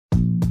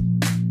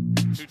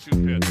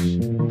2-2 pitch.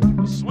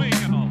 A swing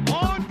and a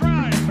long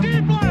drive.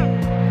 Deep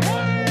left.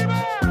 Way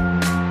back.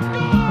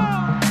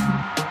 Gone!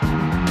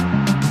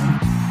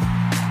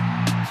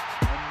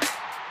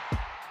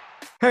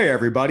 Hey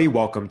everybody,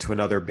 welcome to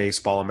another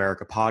Baseball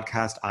America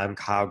podcast. I'm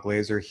Kyle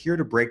Glazer, here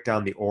to break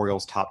down the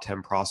Orioles' top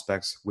 10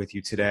 prospects with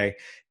you today.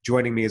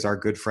 Joining me is our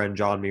good friend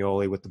John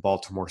Meoli with the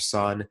Baltimore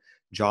Sun.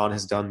 John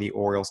has done the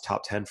Orioles'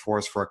 top 10 for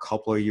us for a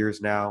couple of years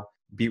now.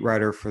 Beat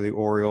writer for the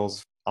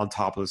Orioles, on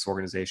top of this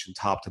organization,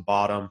 top to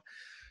bottom.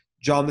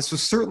 John, this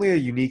was certainly a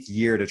unique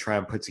year to try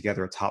and put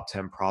together a top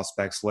 10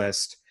 prospects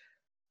list.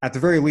 At the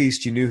very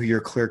least, you knew who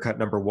your clear-cut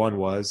number one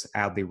was,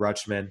 Adley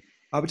Rutschman.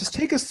 But just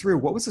take us through,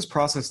 what was this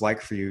process like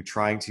for you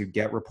trying to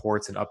get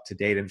reports and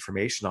up-to-date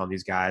information on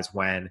these guys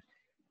when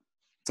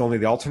it's only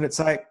the alternate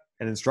site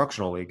and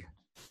instructional league?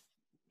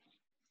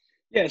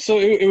 Yeah, so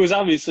it was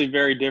obviously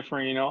very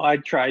different. You know, I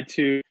tried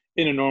to,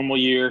 in a normal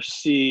year,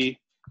 see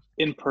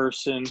in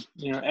person,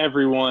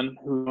 everyone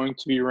who's going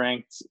to be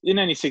ranked in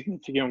any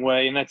significant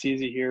way. And that's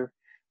easy here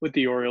with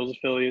the Orioles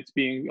affiliates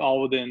being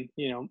all within,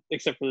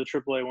 except for the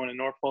AAA one in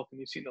Norfolk. And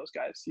you've seen those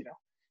guys,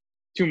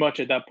 too much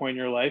at that point in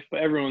your life.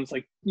 But everyone's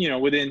like,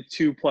 within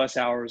 2+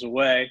 hours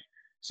away.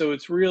 So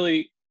it's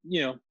really,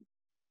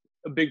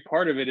 a big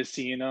part of it is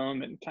seeing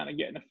them and kind of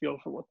getting a feel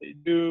for what they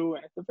do.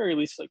 And at the very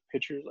least, like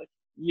pitchers, like,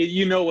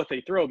 you know what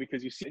they throw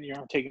because you see it, you're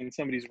not taking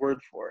somebody's word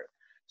for it.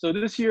 So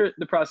this year,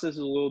 the process is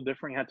a little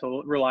different. You had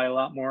to rely a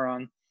lot more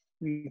on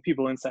the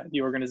people inside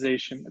the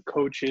organization, the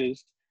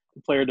coaches,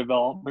 the player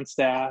development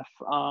staff.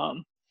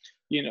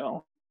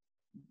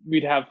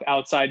 We'd have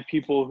outside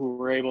people who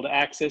were able to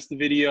access the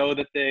video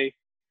that they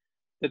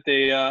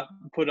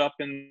put up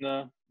in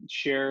the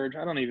shared,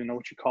 I don't even know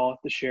what you call it,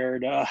 the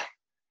shared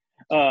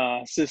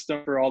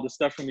system for all the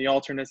stuff from the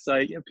alternate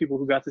site. People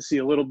who got to see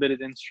a little bit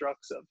of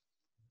instructs of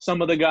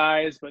some of the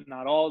guys, but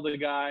not all the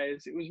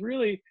guys. It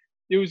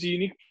was a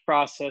unique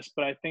process,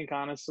 but I think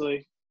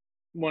honestly,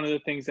 one of the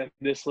things that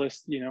this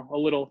list, a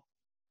little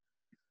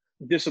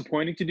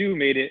disappointing to do,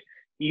 made it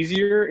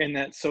easier in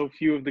that so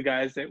few of the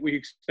guys that we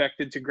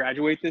expected to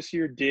graduate this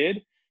year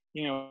did.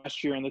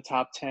 Last year in the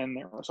top 10,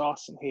 there was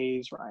Austin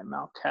Hayes, Ryan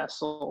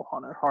Mountcastle,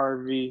 Hunter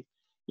Harvey,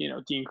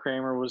 Dean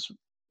Kramer was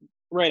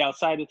right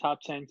outside the top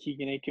 10.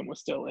 Keegan Aiken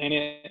was still in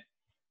it.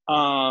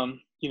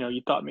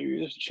 You thought maybe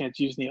there's a chance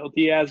Neil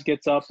Diaz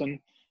gets up and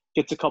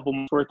gets a couple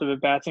months worth of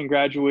at-bats and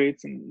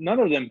graduates, and none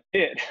of them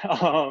did.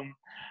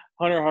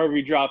 Hunter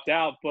Harvey dropped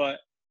out, but,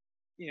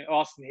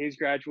 Austin Hayes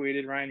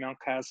graduated. Ryan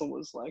Mountcastle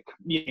was like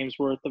games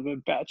worth of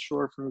at-bats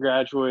short from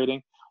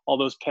graduating. All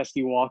those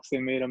pesky walks they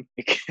made him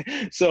take.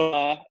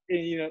 So,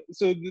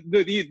 so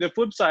the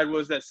flip side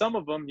was that some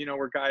of them,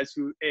 were guys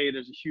who, A,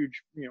 there's a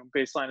huge,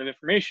 baseline of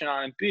information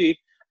on, and B,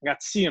 I got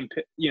to see them,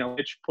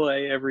 pitch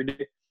play every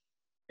day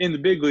in the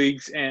big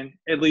leagues, and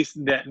at least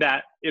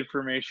that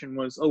information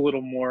was a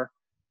little more,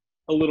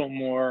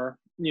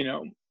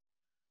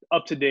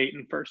 up to date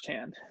and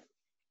firsthand.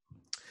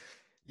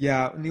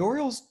 Yeah, and the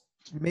Orioles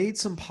made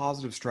some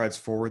positive strides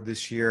forward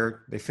this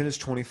year. They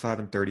finished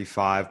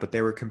 25-35, but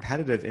they were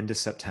competitive into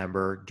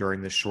September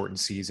during this shortened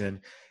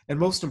season. And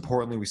most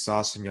importantly, we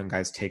saw some young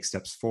guys take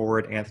steps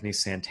forward. Anthony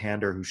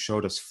Santander, who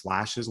showed us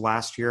flashes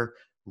last year,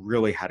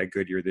 really had a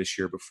good year this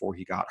year before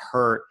he got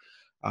hurt.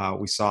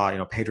 We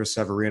saw, Pedro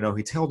Severino,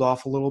 he tailed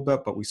off a little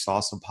bit, but we saw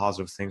some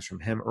positive things from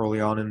him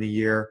early on in the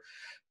year.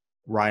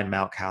 Ryan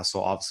Mountcastle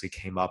obviously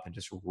came up and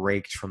just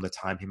raked from the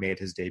time he made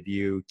his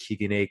debut.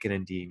 Keegan Aiken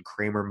and Dean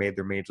Kramer made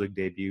their major league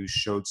debuts,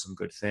 showed some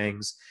good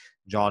things.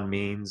 John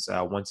Means,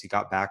 once he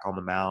got back on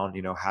the mound,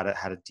 had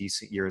a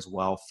decent year as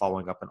well,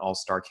 following up an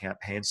all-star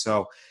campaign.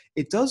 So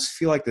it does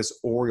feel like this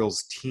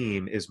Orioles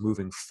team is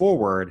moving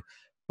forward,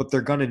 but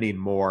they're going to need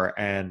more,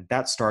 and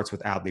that starts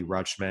with Adley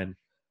Rutschman.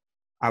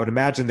 I would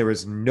imagine there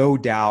was no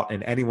doubt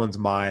in anyone's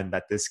mind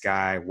that this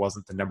guy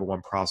wasn't the number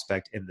one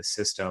prospect in the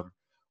system.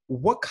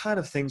 What kind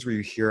of things were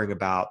you hearing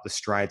about the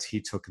strides he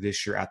took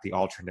this year at the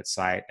alternate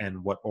site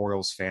and what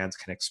Orioles fans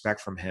can expect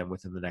from him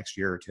within the next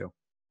year or two?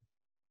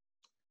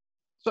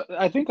 So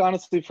I think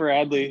honestly for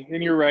Adley,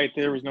 and you're right,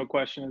 there was no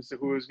question as to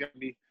who was going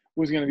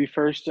to be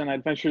first. And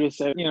I'd venture to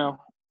say,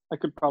 I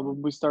could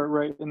probably start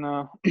right in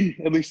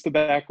at least the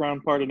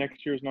background part of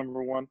next year's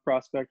number one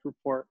prospect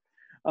report.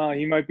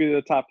 He might be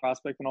the top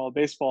prospect in all of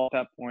baseball at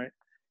that point,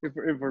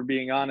 if we're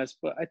being honest.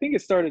 But I think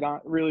it started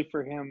on really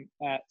for him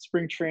at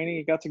spring training.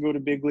 He got to go to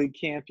big league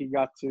camp. He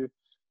got to,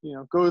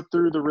 go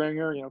through the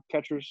ringer.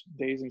 Catcher's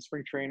days in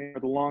spring training are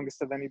the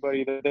longest of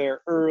anybody. They're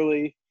there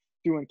early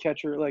doing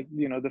catcher,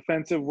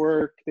 defensive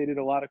work. They did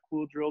a lot of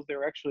cool drills. They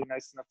were actually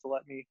nice enough to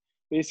let me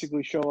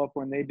basically show up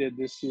when they did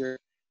this year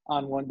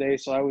on one day.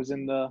 So I was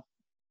in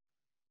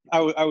I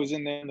was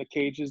in there in the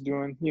cages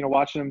doing,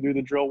 watching them do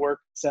the drill work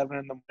at 7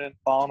 a.m,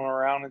 following them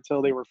around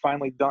until they were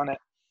finally done at,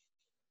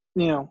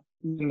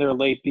 in their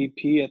late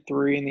BP at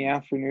 3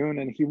 p.m.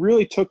 And he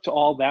really took to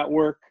all that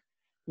work.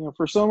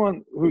 For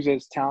someone who's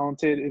as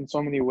talented in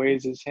so many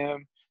ways as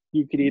him,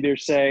 you could either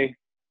say,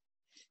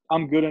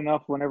 I'm good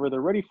enough whenever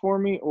they're ready for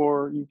me,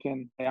 or you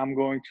can say, I'm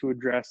going to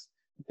address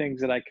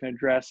things that I can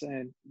address,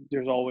 and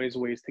there's always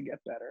ways to get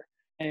better.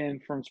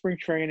 And from spring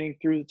training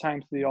through the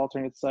time to the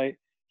alternate site,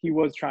 he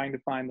was trying to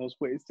find those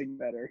ways to get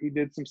better. He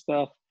did some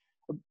stuff,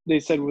 they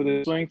said, with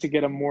his swing to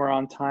get him more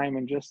on time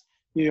and just,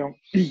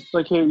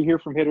 like you hear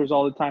from hitters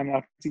all the time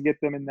now, to get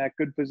them in that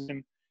good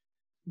position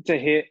to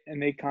hit and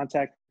make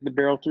contact the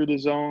barrel through the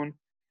zone.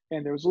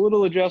 And there was a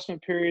little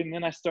adjustment period. And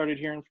then I started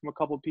hearing from a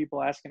couple of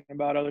people asking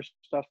about other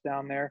stuff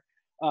down there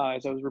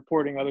as I was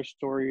reporting other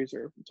stories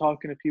or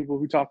talking to people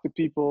who talk to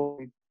people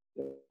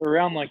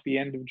around like the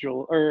end of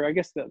July, or I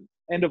guess the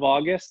end of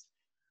August.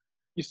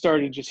 You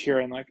started just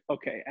hearing like,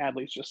 okay,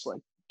 Adley's just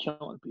like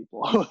killing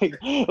people.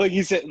 like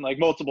he's hitting like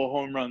multiple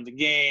home runs a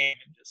game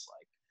and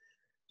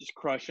just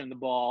crushing the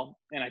ball.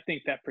 And I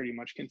think that pretty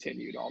much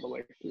continued all the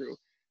way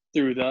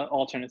through the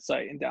alternate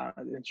site and down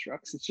at the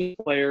Instructs. It's just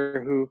a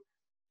player who,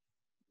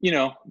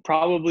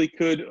 probably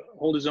could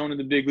hold his own in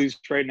the big leagues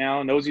right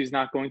now, knows he's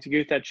not going to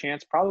get that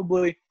chance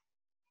probably,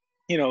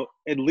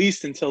 at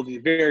least until the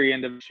very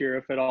end of this year,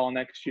 if at all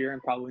next year,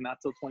 and probably not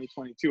till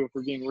 2022 if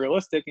we're being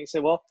realistic. And you say,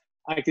 well,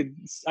 I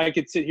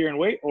could sit here and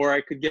wait, or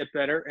I could get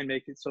better and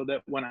make it so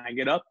that when I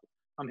get up,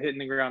 I'm hitting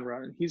the ground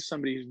running. He's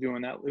somebody who's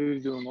doing that,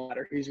 who's doing the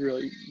latter. He's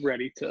really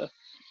ready to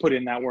put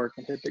in that work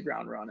and hit the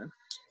ground running.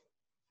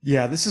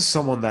 Yeah, this is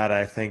someone that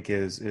I think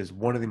is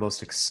one of the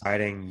most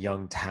exciting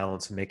young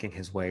talents making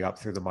his way up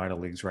through the minor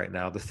leagues right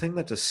now. The thing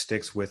that just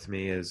sticks with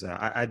me is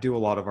I do a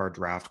lot of our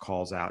draft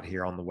calls out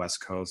here on the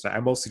West Coast. I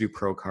mostly do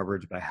pro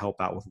coverage, but I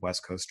help out with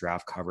West Coast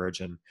draft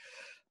coverage. And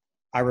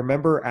I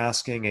remember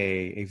asking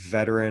a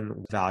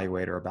veteran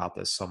evaluator about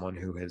this, someone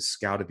who has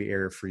scouted the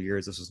area for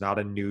years. This was not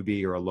a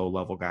newbie or a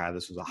low-level guy.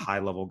 This was a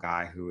high-level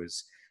guy who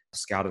has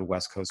scouted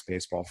West Coast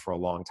baseball for a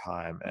long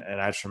time.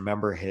 And I just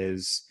remember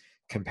his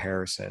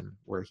comparison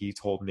where he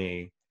told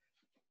me,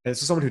 and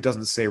this is someone who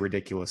doesn't say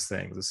ridiculous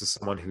things, this is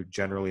someone who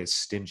generally is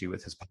stingy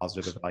with his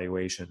positive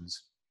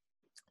evaluations,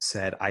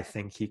 said, I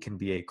think he can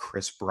be a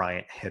Chris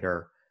Bryant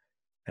hitter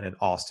and an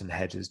Austin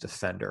Hedges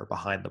defender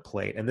behind the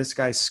plate. And this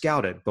guy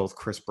scouted both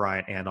Chris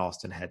Bryant and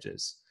Austin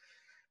Hedges.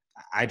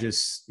 I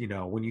just,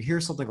 when you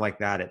hear something like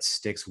that, it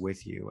sticks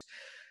with you.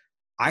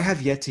 I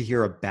have yet to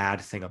hear a bad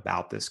thing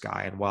about this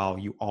guy. And while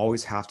you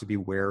always have to be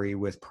wary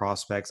with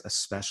prospects,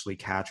 especially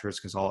catchers,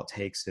 because all it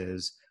takes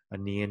is a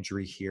knee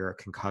injury here, a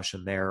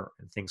concussion there,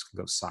 and things can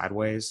go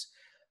sideways,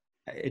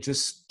 it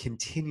just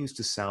continues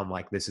to sound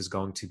like this is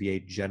going to be a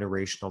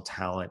generational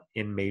talent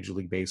in Major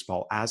League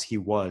Baseball, as he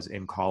was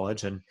in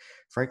college and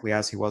frankly,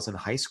 as he was in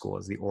high school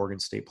as the Oregon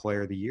State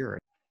Player of the Year.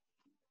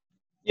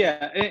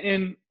 Yeah.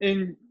 And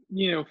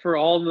for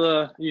all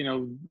the,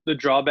 the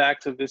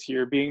drawbacks of this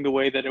year being the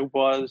way that it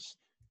was,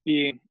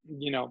 being,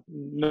 no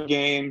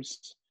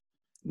games,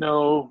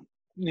 no,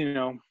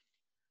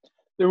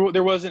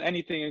 there wasn't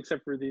anything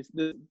except for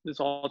this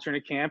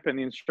alternate camp and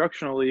the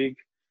instructional league.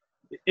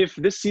 If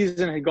this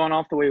season had gone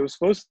off the way it was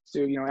supposed to,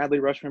 Adley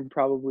Rutschman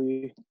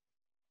probably,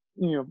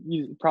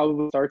 he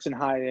probably starts in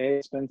high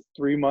A, spends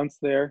 3 months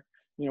there,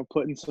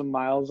 putting some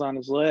miles on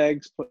his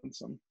legs, putting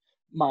some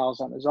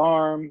miles on his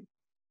arm.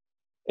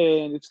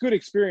 And it's good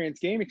experience,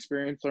 game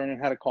experience, learning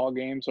how to call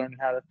games,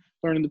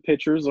 learning the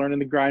pitchers, learning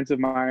the grinds of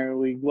minor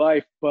league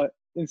life. But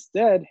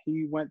instead,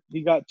 he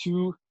got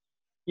 2,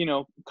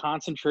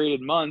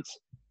 concentrated months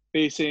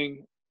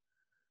facing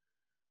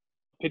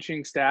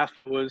pitching staff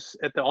was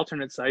at the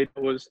alternate site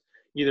was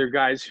either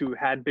guys who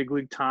had big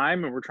league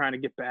time and were trying to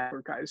get back,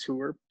 or guys who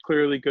were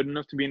clearly good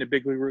enough to be in a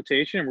big league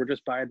rotation and were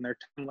just biding their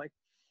time, like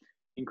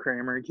Ian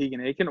Kramer and Keegan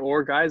Aiken,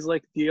 or guys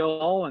like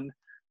DL and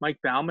Mike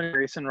Baumann,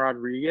 Grayson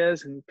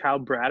Rodriguez, and Kyle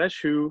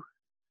Bradish, who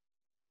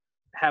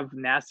have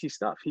nasty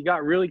stuff. He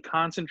got really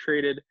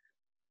concentrated,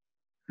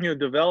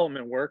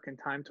 development work and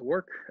time to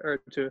work or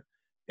to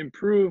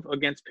improve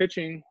against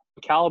pitching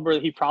caliber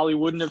that he probably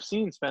wouldn't have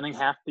seen spending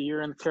half the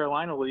year in the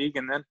Carolina League.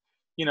 And then,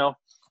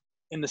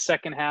 in the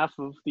second half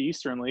of the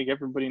Eastern League,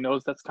 everybody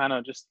knows that's kind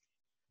of just,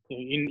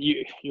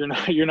 you're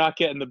not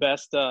getting the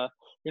best, you're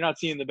not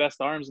seeing the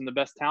best arms and the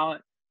best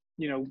talent,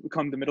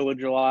 come the middle of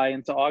July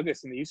into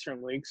August in the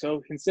Eastern League.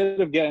 So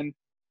instead of getting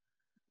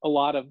a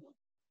lot of,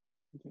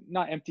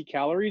 not empty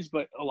calories,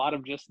 but a lot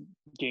of just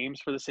games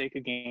for the sake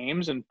of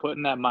games and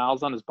putting that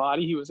miles on his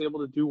body, he was able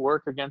to do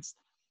work against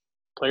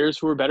players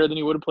who were better than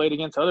he would have played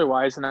against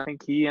otherwise. And I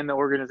think he and the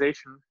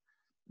organization,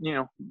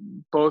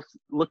 both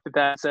looked at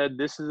that and said,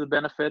 this is a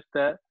benefit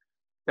that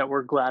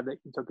we're glad that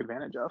he took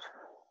advantage of.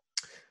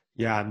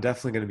 Yeah, I'm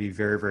definitely going to be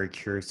very, very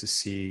curious to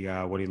see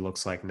what he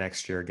looks like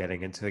next year,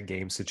 getting into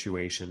game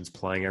situations,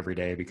 playing every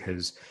day,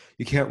 because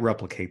you can't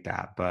replicate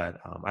that. But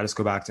I just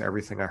go back to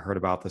everything I heard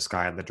about this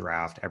guy in the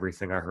draft,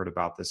 everything I heard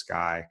about this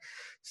guy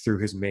through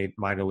his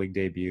minor league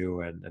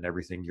debut, and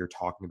everything you're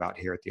talking about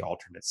here at the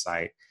alternate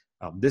site.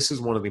 This is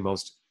one of the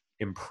most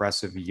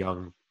impressive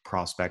young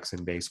prospects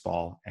in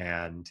baseball,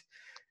 and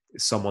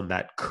someone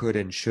that could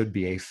and should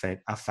be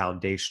a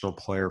foundational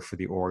player for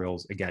the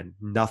Orioles. Again,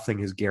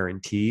 nothing is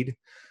guaranteed,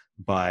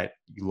 but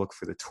you look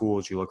for the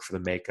tools, you look for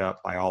the makeup.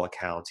 By all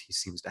accounts, he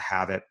seems to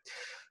have it.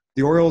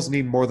 The Orioles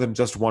need more than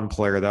just one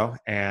player, though,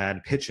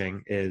 and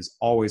pitching is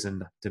always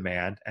in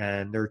demand.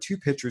 And there are 2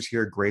 pitchers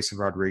here, Grayson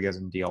Rodriguez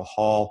and DL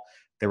Hall.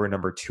 They were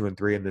number 2 and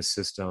 3 in this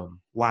system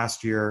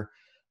last year.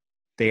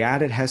 They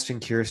added Heston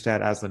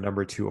Kjerstad as the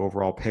number 2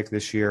 overall pick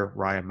this year.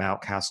 Ryan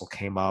Mountcastle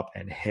came up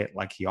and hit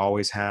like he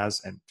always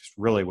has, and just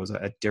really was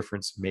a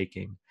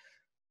difference-making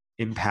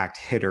impact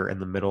hitter in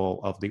the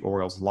middle of the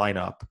Orioles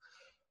lineup.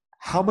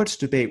 How much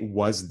debate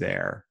was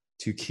there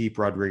to keep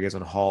Rodriguez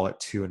and Hall at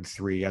 2 and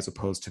 3, as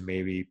opposed to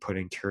maybe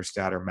putting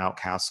Kjerstad or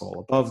Mountcastle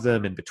above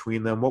them and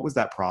between them? What was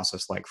that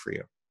process like for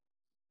you?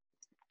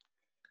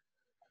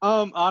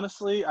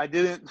 Honestly, I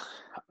didn't.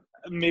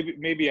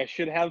 Maybe I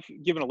should have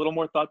given a little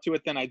more thought to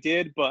it than I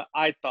did, but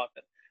I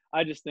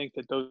just think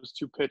that those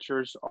two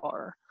pitchers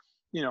are,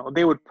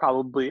 they would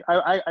probably.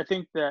 I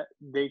think that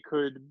they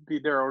could be.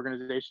 There are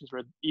organizations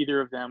where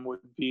either of them would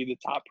be the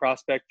top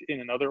prospect in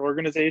another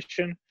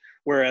organization.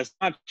 Whereas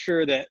I'm not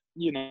sure that,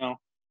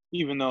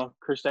 even though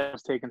Kjerstad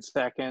was taken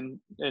second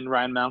and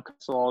Ryan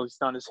Mountcastle, all he's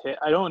done is hit,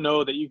 I don't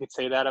know that you could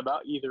say that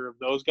about either of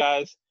those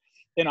guys.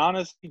 And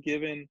honestly,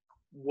 given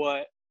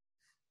what,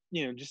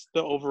 just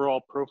the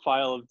overall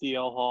profile of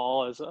DL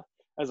Hall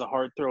as a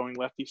hard throwing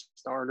lefty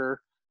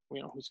starter,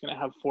 who's going to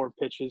have 4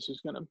 pitches,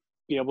 who's going to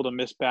be able to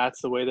miss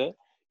bats the way that,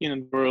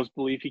 the Orioles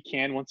believe he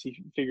can once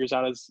he figures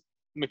out his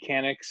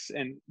mechanics,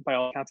 and by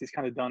all accounts he's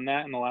kind of done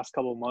that in the last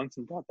couple of months,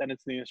 and brought that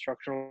into the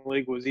instructional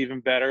league, was even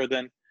better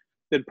than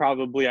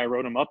probably I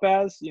wrote him up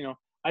as.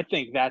 I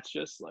think that's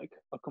just like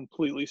a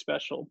completely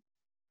special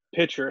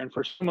pitcher. And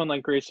for someone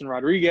like Grayson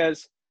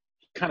Rodriguez,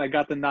 kind of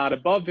got the nod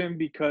above him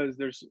because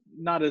there's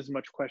not as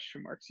much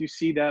question marks. You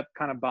see that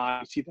kind of body,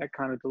 you see that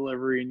kind of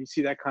delivery, and you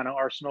see that kind of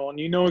arsenal, and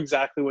you know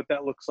exactly what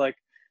that looks like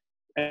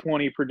at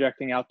 20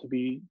 projecting out to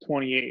be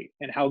 28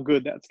 and how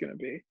good that's going to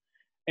be.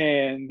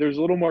 And there's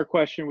a little more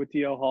question with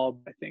DL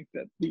Hall. I think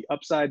that the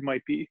upside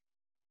might be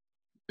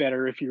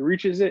better if he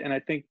reaches it. And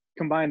I think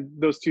combine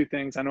those two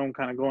things, I know I'm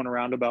kind of going a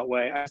roundabout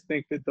way, I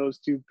think that those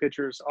two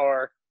pitchers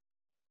are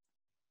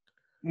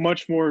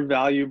much more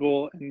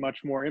valuable and much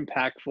more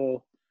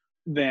impactful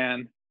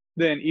than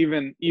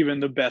even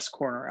the best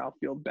corner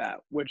outfield bat,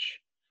 which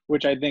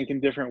I think in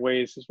different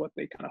ways is what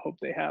they kind of hope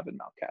they have in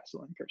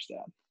Mountcastle and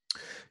Kjerstad.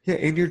 Yeah,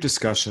 in your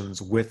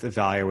discussions with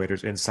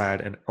evaluators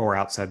inside and or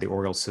outside the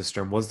Orioles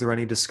system, was there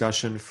any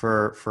discussion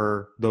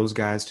for those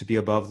guys to be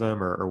above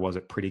them, or was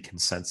it pretty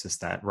consensus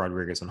that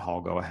Rodriguez and Hall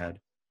go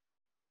ahead?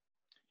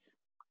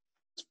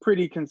 It's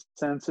pretty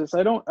consensus.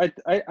 I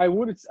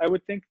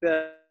would think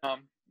that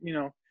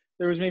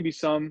there was maybe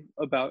some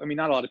about. I mean,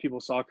 not a lot of people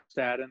saw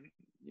Kjerstad, and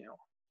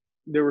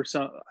there were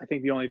some. I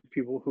think the only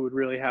people who would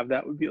really have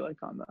that would be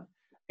like on the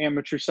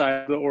amateur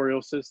side of the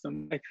Orioles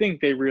system. I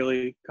think they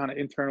really kind of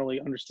internally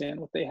understand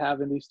what they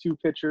have in these two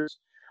pitchers.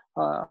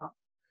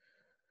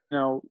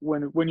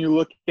 When you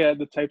look at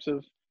the types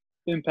of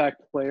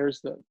impact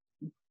players that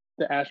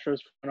the Astros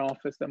front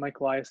office that Mike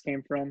Elias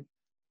came from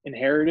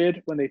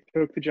inherited when they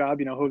took the job,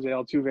 Jose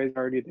Altuve is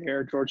already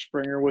there. George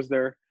Springer was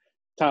their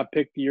top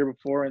pick the year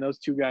before, and those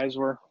two guys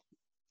were,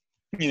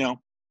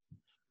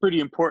 pretty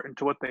important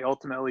to what they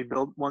ultimately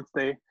built once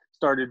they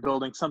started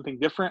building something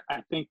different.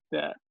 I think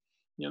that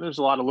there's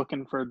a lot of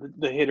looking for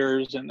the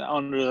hitters and the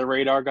under the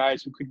radar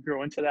guys who could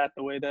grow into that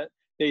the way that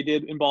they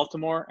did in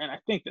Baltimore. And I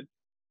think that,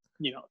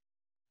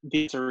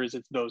 the answer is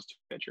it's those two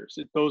pitchers.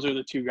 Those are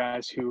the two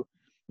guys who,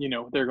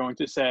 they're going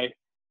to say,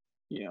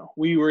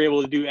 we were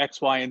able to do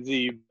X, Y, and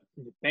Z.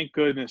 Thank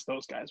goodness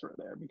those guys were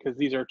there, because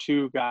these are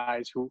two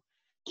guys who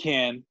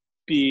can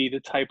be the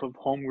type of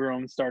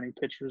homegrown starting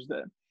pitchers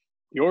that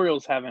the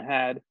Orioles haven't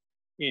had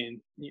in,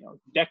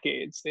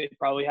 decades. They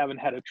probably haven't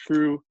had a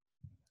true,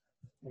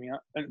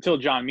 until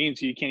John Means,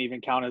 who you can't even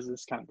count as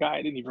this kind of guy.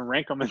 I didn't even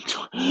rank him in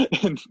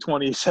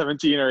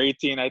 2017 or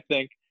 18, I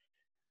think.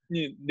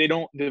 They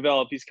don't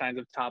develop these kinds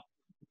of top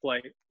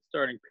flight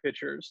starting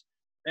pitchers.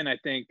 And I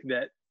think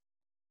that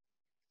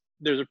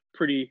there's a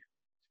pretty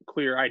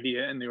clear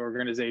idea in the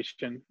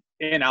organization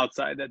and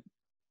outside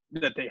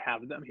that they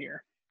have them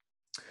here.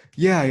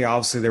 Yeah.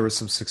 Obviously, there was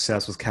some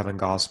success with Kevin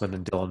Gausman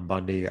and Dylan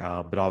Bundy,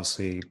 but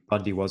obviously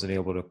Bundy wasn't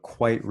able to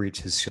quite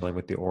reach his ceiling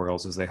with the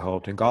Orioles as they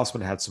hoped. And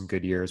Gausman had some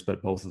good years,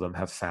 but both of them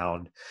have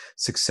found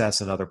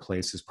success in other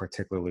places,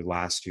 particularly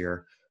last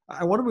year.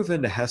 I want to move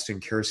into Heston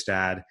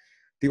Kjerstad.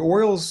 The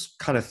Orioles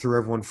kind of threw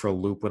everyone for a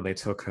loop when they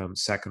took him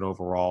second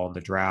overall in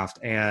the draft.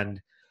 And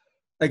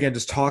again,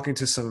 just talking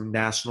to some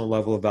national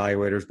level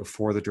evaluators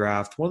before the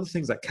draft, one of the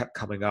things that kept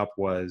coming up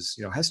was,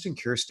 Heston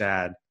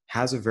Kjerstad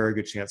has a very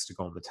good chance to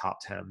go in the top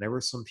 10. There were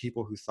some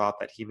people who thought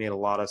that he made a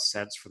lot of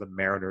sense for the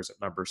Mariners at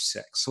number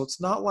 6. So it's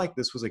not like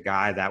this was a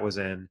guy that was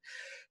in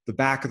the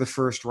back of the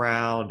first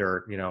round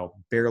or,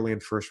 barely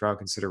in first round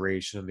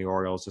consideration, and the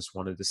Orioles just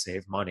wanted to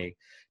save money.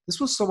 This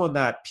was someone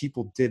that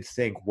people did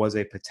think was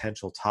a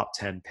potential top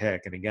 10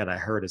 pick. And again, I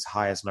heard as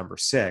high as number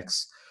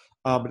 6.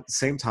 But at the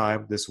same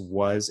time, this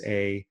was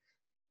a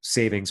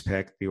savings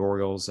pick. The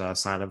Orioles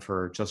signed him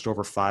for just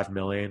over $5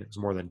 million. It was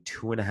more than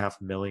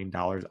 $2.5 million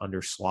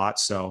under slot.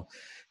 So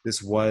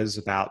this was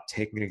about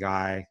taking a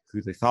guy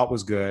who they thought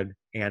was good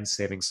and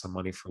saving some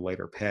money for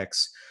later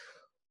picks.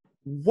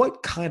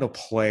 What kind of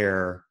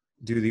player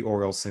do the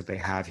Orioles think they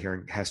have here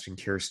in Heston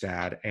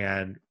Kjerstad?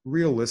 And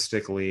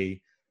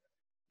realistically,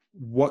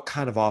 what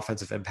kind of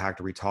offensive impact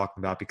are we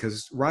talking about?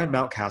 Because Ryan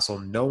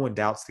Mountcastle, no one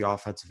doubts the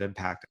offensive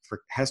impact.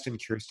 For Heston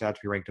Kjerstad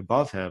to be ranked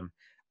above him,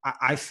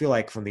 I feel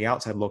like from the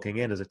outside looking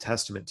in is a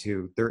testament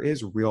to there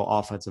is real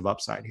offensive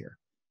upside here.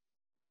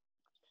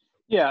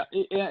 Yeah,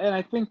 and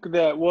I think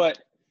that what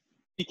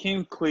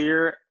became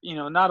clear,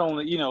 not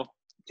only,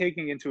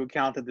 taking into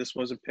account that this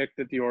was a pick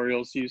that the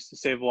Orioles used to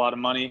save a lot of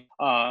money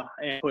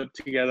and put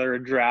together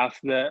a draft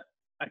that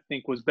I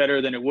think was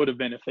better than it would have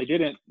been if they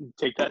didn't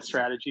take that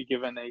strategy,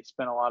 given they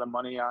spent a lot of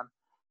money on,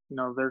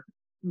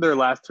 their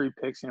last 3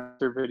 picks.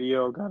 Their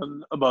video got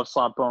an above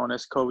slot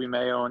bonus. Kobe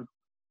Mayo and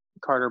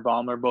Carter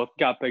Baumler both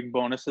got big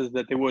bonuses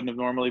that they wouldn't have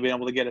normally been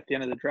able to get at the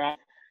end of the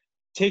draft.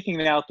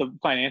 Taking out the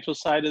financial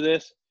side of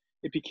this,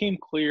 it became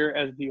clear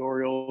as the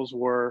Orioles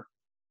were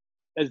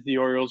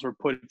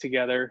putting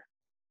together,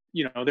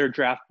 their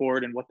draft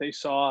board and what they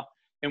saw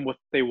and what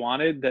they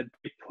wanted, that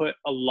they put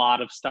a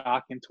lot of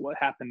stock into what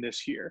happened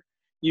this year.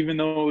 Even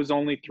though it was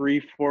only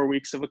 3-4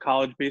 weeks of a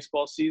college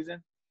baseball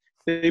season,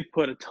 they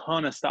put a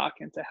ton of stock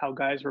into how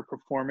guys were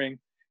performing.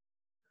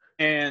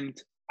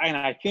 And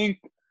I think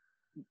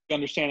the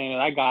understanding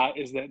that I got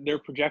is that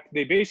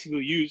they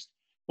basically used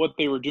what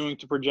they were doing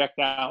to project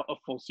out a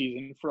full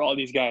season for all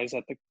these guys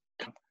at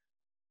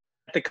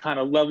the kind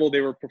of level they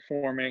were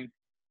performing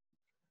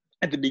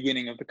at the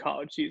beginning of the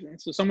college season.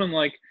 So someone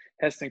like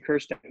Heston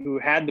Kjerstad, who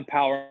had the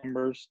power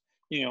numbers,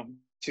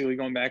 basically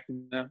going back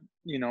to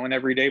an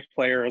everyday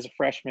player as a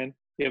freshman,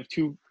 they have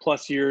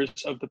 2+ years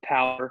of the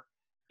power.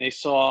 They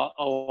saw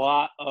a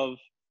lot of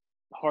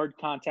hard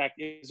contact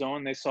in the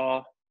zone. They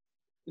saw,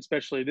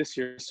 especially this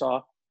year,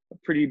 a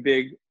pretty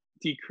big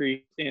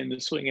decrease in the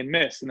swing and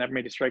miss, and that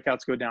made his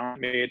strikeouts go down,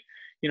 made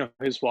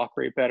his walk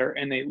rate better.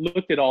 And they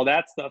looked at all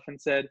that stuff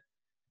and said,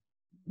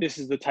 this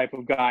is the type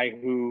of guy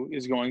who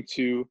is going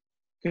to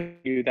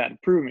continue that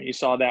improvement. You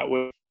saw that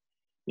with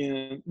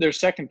their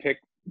second pick,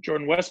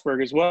 Jordan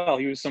Westburg, as well.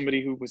 He was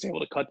somebody who was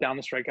able to cut down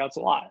the strikeouts a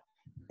lot,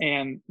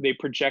 and they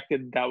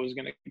projected that was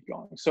going to keep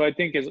going. So I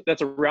think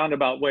that's a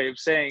roundabout way of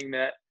saying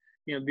that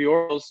the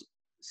Orioles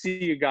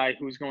see a guy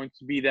who's going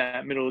to be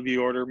that middle of the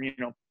order,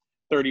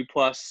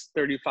 30+,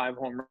 35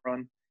 home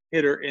run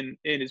hitter in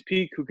his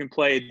peak, who can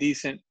play a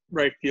decent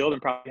right field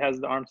and probably has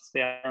the arm to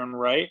stay on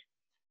right.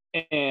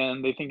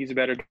 And they think he's a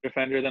better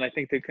defender than I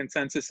think the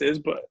consensus is,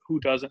 but who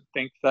doesn't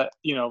think that,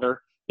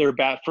 their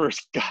bat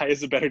first guy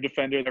is a better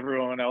defender than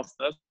everyone else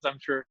does? I'm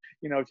sure,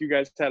 if you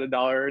guys had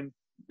 $1 and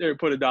they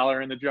put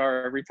 $1 in the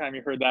jar every time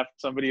you heard that from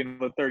somebody in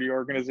the 30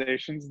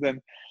 organizations, then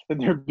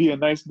there'd be a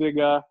nice big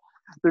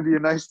there'd be a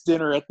nice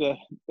dinner at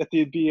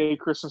the BA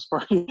Christmas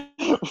party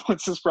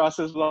once this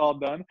process is all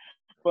done.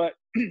 But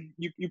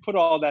you put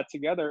all that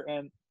together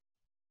and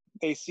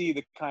they see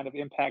the kind of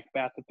impact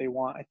bat that they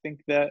want. I think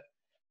that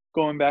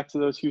going back to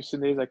those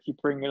Houston days, I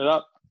keep bringing it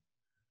up,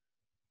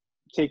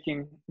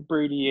 taking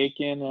Brady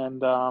Aiken and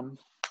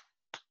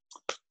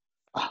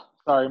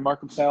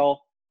Mark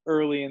Appel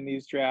early in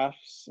these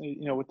drafts,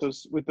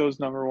 with those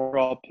number 1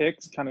 overall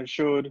picks, kind of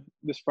showed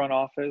this front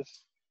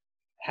office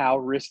how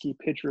risky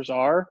pitchers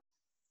are,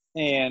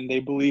 and they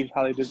believe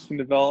how they just can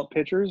develop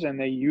pitchers, and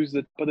they use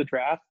the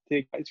draft to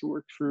take guys who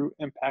were true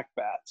impact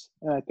bats.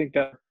 And I think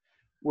that's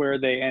where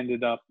they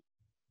ended up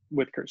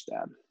with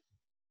Kjerstad.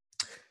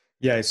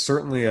 Yeah, he's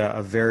certainly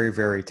a very,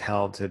 very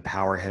talented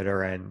power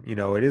hitter. And,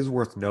 it is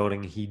worth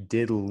noting he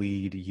did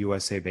lead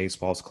USA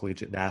Baseball's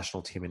collegiate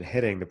national team in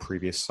hitting the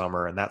previous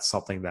summer. And that's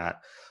something that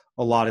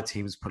a lot of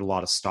teams put a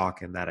lot of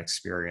stock in, that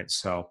experience.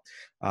 So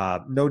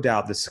no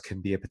doubt this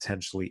can be a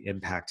potentially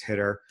impact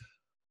hitter.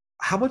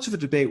 How much of a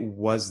debate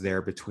was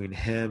there between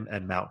him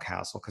and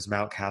Mountcastle? Because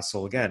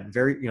Mountcastle, again,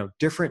 very,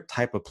 different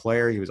type of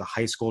player. He was a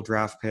high school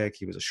draft pick.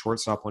 He was a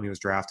shortstop when he was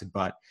drafted,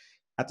 but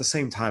at the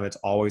same time, it's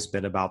always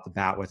been about the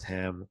bat with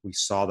him. We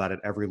saw that at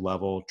every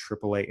level.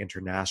 AAA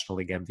International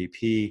League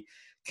MVP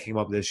came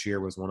up this year,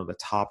 was one of the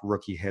top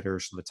rookie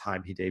hitters from the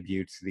time he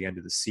debuted to the end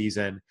of the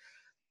season.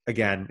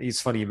 Again,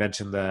 it's funny you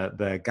mentioned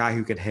the guy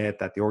who can hit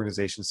that the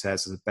organization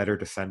says is a better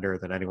defender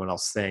than anyone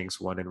else thinks,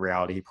 when in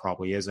reality he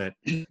probably isn't.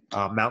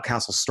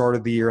 Mountcastle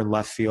started the year in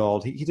left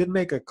field. He did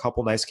make a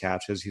couple nice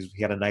catches. He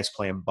had a nice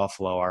play in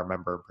Buffalo, I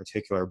remember in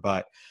particular.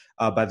 But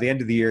by the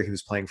end of the year, he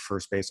was playing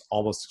first base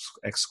almost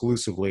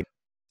exclusively.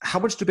 How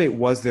much debate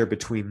was there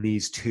between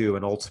these two,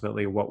 and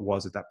ultimately what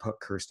was it that put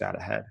Kjerstad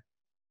ahead?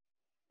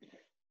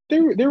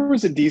 There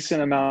was a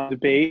decent amount of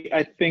debate.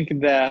 I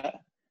think that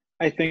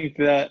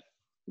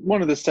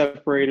one of the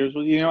separators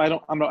was, I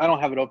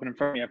don't have it open in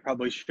front of me. I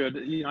probably should.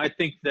 I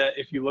think that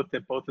if you looked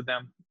at both of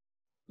them,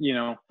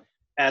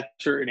 at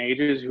certain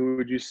ages, who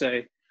would you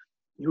say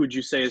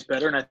is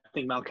better? And I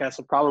think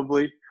Mountcastle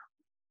probably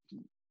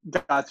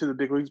got to the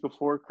big leagues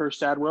before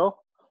Kjerstad will.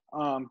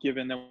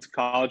 Given that one's a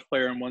college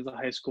player and one's a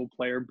high school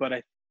player. But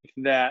I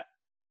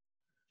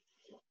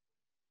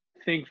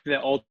think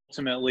that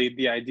ultimately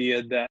the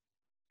idea that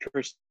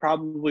Kjerstad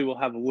probably will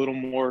have a little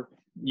more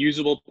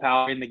usable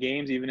power in the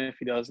games, even if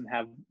he doesn't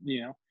have,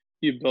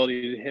 the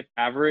ability to hit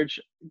average,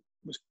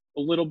 was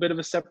a little bit of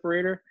a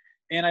separator.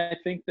 And I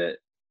think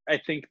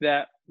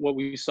that what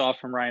we saw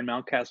from Ryan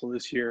Mountcastle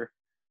this year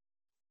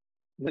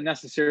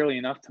necessarily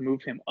enough to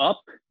move him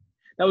up.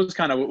 That was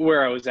kind of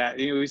where I was at.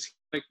 It was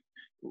like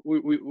we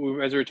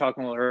as we were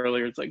talking a little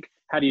earlier, it's like,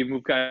 how do you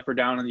move guy up or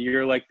down in a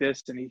year like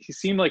this? And he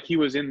seemed like he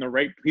was in the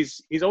right.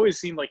 He's always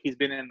seemed like he's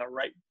been in the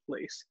right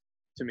place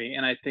to me.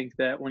 And I think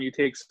that when you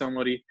take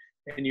somebody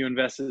and you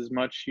invest as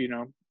much,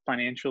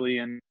 financially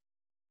and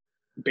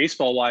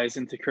baseball wise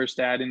into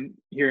Kjerstad, and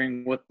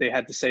hearing what they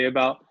had to say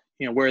about,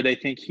 where they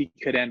think he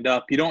could end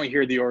up, you don't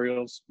hear the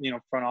Orioles,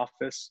 front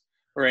office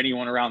or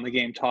anyone around the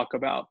game talk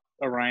about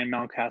a Ryan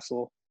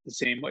Mountcastle the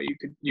same way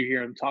you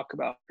hear him talk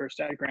about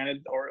Kjerstad.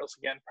 Granted, the Orioles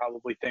again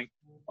probably think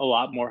a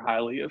lot more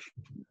highly of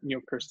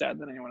Kjerstad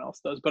than anyone else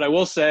does. But I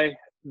will say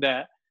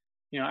that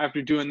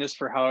after doing this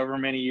for however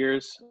many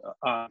years,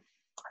 I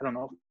don't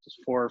know, just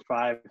 4 or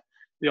 5,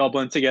 they all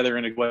blend together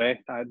in a way.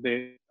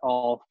 They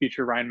all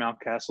feature Ryan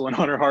Mountcastle and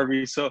Hunter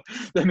Harvey, so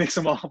that makes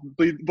them all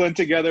blend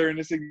together in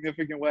a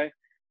significant way.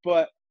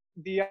 But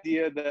the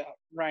idea that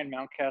Ryan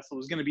Mountcastle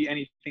was going to be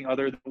anything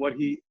other than what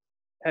he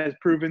has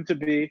proven to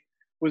be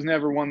was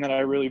never one that I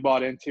really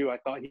bought into. I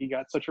thought he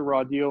got such a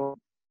raw deal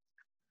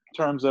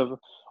in terms of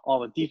all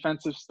the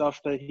defensive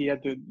stuff that he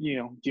had to,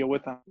 deal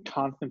with on a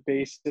constant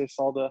basis,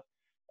 all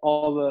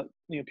the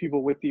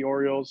people with the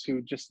Orioles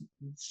who just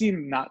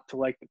seemed not to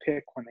like the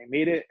pick when they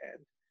made it and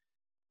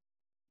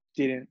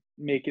didn't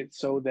make it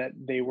so that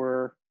they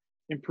were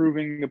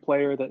improving the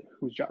player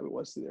whose job it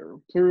was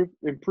to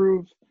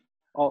improve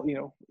all,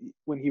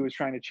 when he was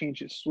trying to change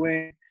his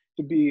swing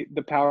to be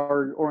the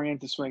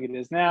power-oriented swing it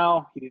is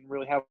now. He didn't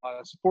really have a lot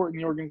of support in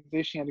the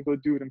organization. He had to go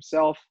do it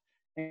himself.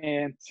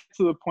 And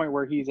to the point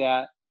where he's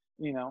at,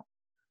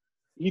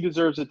 he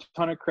deserves a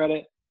ton of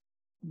credit.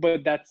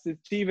 But that's to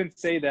even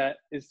say that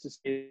is to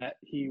say that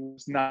he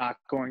was not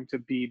going to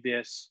be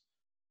this,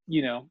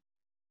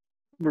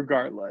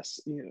 regardless.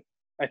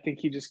 I think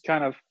he just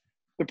kind of,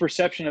 the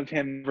perception of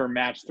him never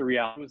matched the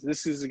reality.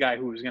 This is a guy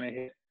who was going to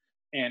hit,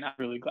 and I'm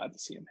really glad to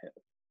see him hit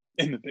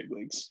in the big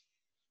leagues.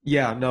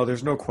 Yeah, no,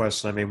 there's no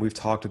question. I mean, we've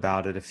talked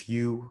about it. If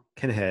you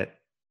can hit,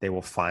 they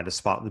will find a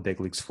spot in the big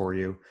leagues for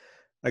you.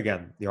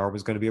 Again, the arm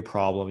is going to be a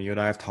problem. You and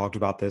I have talked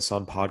about this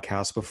on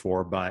podcasts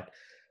before, but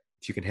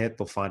if you can hit,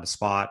 they'll find a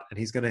spot, and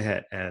he's going to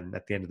hit. And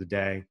at the end of the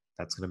day,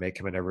 that's going to make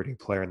him an everyday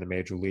player in the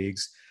major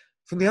leagues.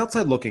 From the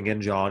outside looking in,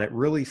 John, it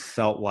really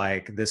felt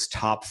like this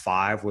top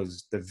 5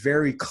 was the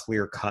very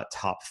clear-cut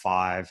top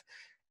 5.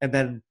 And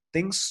then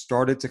things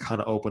started to kind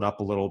of open up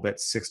a little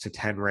bit, 6 to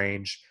 10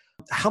 range.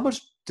 How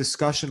much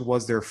discussion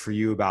was there for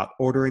you about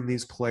ordering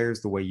these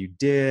players the way you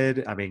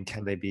did? I mean,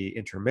 can they be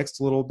intermixed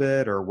a little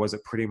bit, or was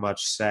it pretty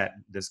much set,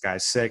 this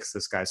guy's 6,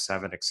 this guy's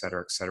 7, et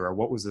cetera, et cetera?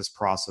 What was this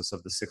process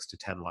of the 6 to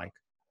 10 like?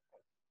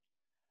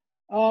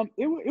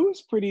 It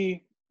was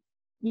pretty,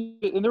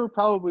 and there were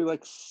probably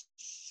like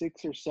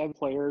 6 or 7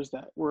 players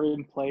that were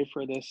in play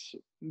for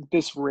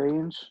this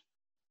range.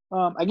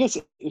 I guess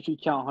if you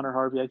count Hunter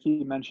Harvey, I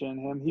keep mentioning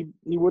him.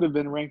 He would have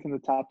been ranked in the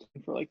top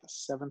 10 for like the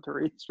 7th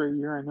or 8th straight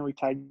year. I know he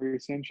tied Gary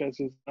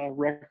Sanchez's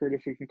record,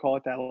 if we can call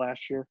it that,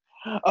 last year,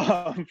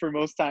 for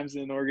most times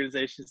in an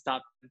organization's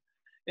top 10.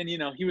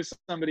 And he was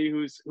somebody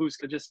who's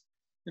just,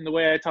 in the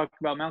way I talked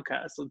about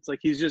Mountcastle, it's like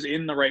he's just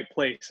in the right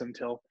place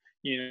until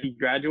he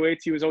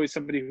graduates. He was always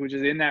somebody who was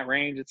just in that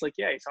range. It's like,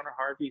 yeah, he's Hunter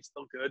Harvey, he's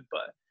still good,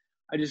 but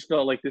I just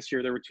felt like this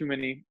year there were too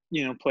many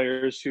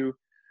players who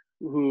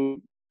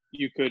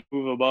you could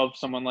move above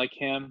someone like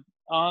him.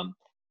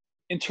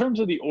 In terms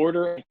of the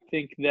order, I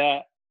think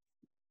that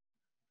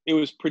it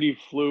was pretty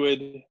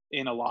fluid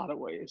in a lot of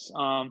ways.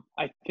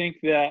 I think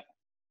that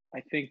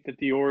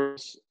the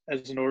Orioles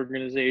as an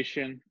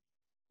organization,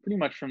 pretty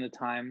much from the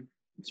time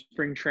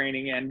spring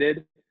training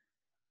ended,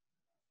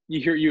 I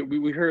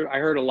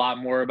heard a lot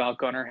more about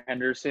Gunnar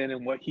Henderson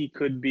and what he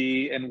could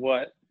be and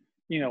what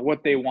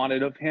they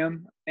wanted of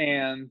him,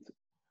 and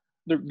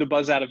the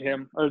buzz on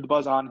him,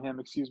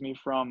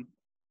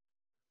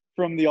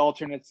 from the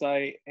alternate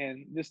site,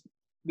 and just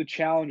the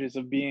challenges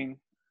of being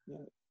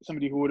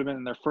somebody who would have been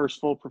in their first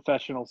full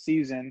professional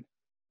season,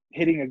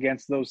 hitting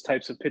against those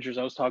types of pitchers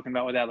I was talking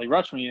about with Adley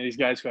Rutschman, these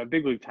guys who have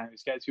big league time,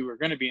 these guys who are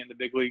going to be in the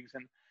big leagues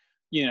and,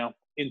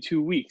 in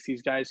 2 weeks,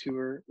 these guys who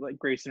are like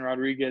Grayson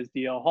Rodriguez,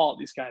 DL Hall,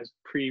 these guys,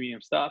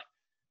 premium stuff.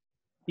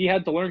 He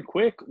had to learn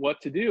quick what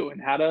to do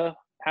and how to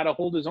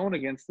hold his own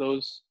against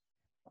those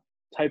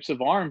types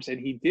of arms, and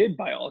he did,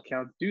 by all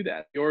accounts, do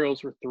that. The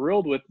Orioles were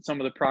thrilled with some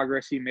of the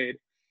progress he made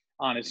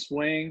on his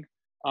swing.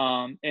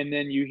 And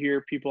then you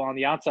hear people on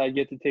the outside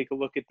get to take a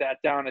look at that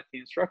down at the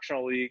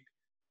instructional league,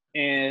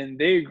 and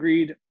they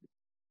agreed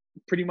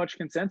pretty much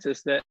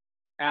consensus that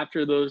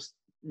after those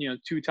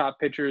 2 top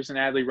pitchers and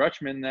Adley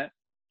Rutschman, that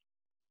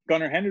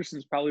Gunnar Henderson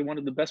is probably one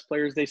of the best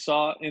players they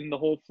saw in the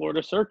whole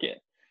Florida circuit.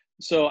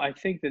 So I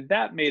think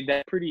that made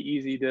that pretty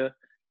easy to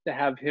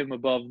have him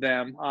above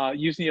them.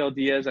 Yusniel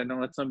Diaz, I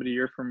know that's somebody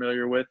you're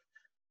familiar with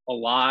a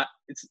lot.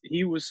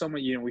 He was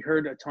someone, we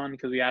heard a ton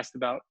because we asked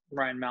about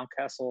Ryan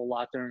Mountcastle a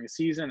lot during the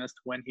season as to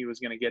when he was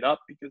going to get up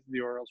because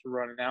the Orioles were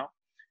running out,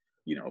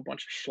 a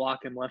bunch of schlock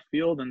in left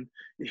field, and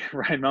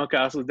Ryan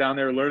Mountcastle was down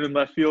there learning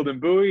left field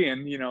and Bowie,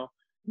 and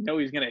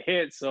he's going to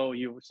hit. So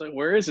you were like,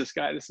 where is this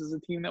guy? This is a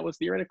team that was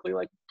theoretically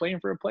like playing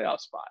for a playoff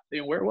spot.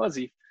 Where was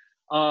he?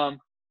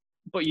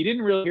 But you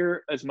didn't really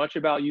hear as much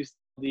about Yusuf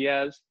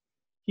Diaz.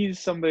 He's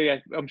somebody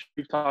I'm sure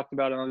we've talked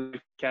about on the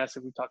podcast.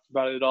 If we talked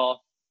about it at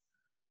all,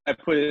 I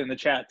put it in the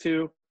chat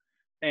too.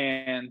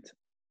 And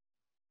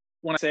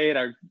when I say it,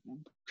 I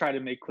try to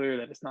make clear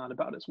that it's not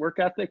about his work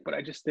ethic, but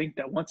I just think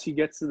that once he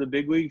gets to the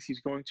big leagues,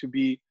 he's going to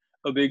be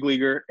a big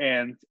leaguer,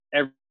 and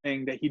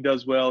everything that he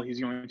does well, he's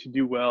going to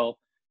do well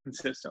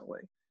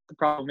consistently. The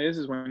problem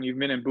is when you've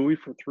been in Bowie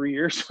for 3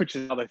 years, which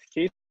is not the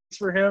case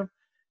for him,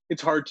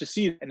 it's hard to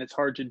see it and it's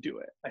hard to do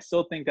it. I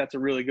still think that's a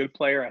really good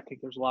player. I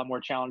think there's a lot more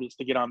challenges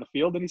to get on the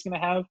field than he's going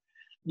to have.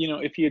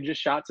 If he had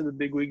just shot to the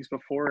big leagues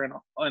before and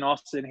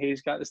Austin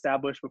Hayes got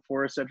established,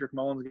 before Cedric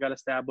Mullins got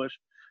established,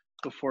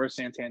 before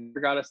Santander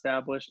got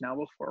established, now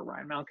before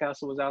Ryan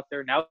Mountcastle was out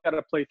there, now got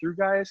to play through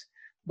guys.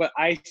 But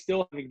I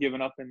still haven't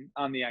given up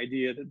on the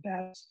idea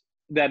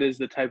that is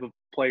the type of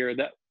player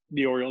that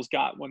the Orioles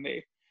got when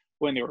they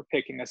were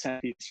picking a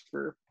centerpiece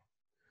for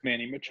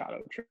Manny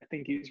Machado. I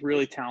think he's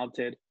really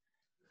talented,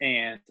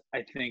 and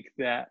I think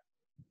that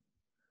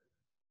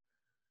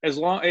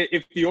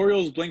if the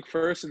Orioles blink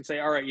first and say,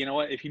 all right, you know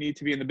what, if you need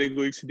to be in the big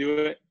leagues to do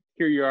it,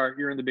 here you are,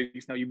 you're in the big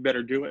leagues now, you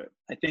better do it.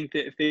 I think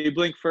that if they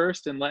blink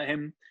first and let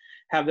him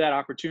have that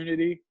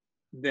opportunity,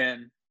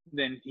 then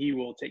he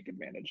will take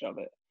advantage of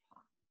it.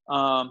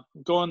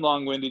 Going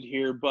long-winded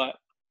here, but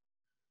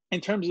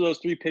in terms of those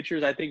three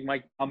pitchers, I think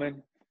Mike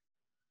Baumann,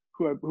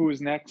 who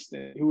was next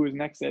at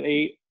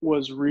 8,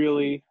 was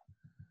really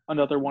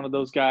another one of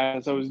those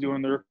guys. I was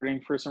doing the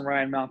recording for some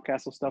Ryan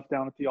Mountcastle stuff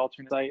down at the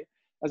alternate site.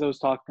 As I was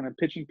talking to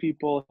pitching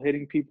people,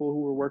 hitting people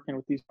who were working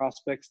with these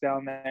prospects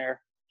down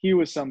there, he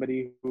was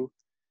somebody who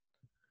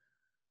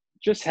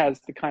just has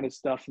the kind of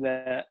stuff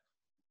that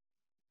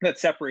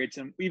separates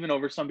him, even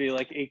over somebody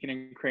like Aiken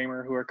and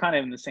Kramer, who are kind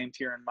of in the same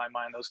tier in my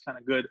mind, those kind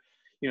of good,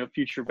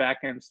 future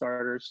back-end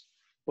starters.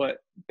 But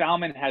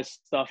Baumann has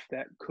stuff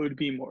that could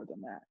be more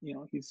than that.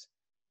 He's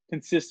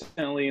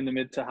consistently in the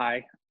mid to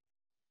high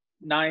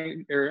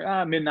mid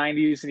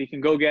 90s, and he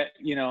can go get,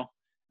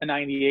 a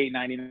 98,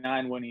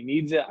 99 when he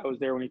needs it. I was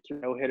there when he threw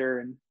a no-hitter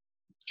in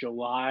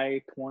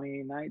July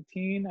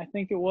 2019, I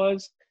think it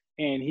was,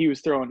 and he was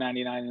throwing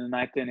 99 in the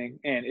ninth inning,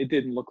 and it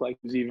didn't look like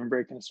he was even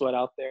breaking a sweat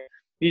out there.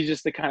 He's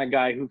just the kind of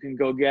guy who can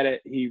go get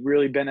it. He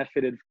really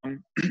benefited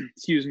from,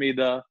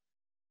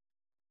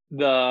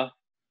 the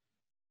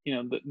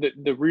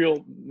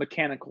real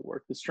mechanical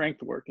work, the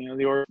strength work.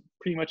 They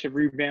pretty much have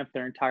revamped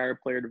their entire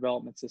player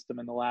development system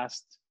in the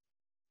last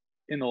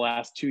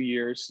 2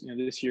 years.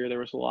 This year there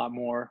was a lot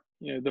more.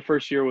 The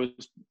first year was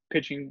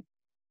pitching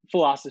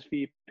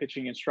philosophy,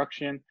 pitching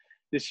instruction.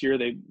 This year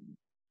they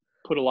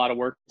put a lot of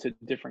work to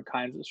different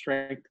kinds of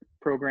strength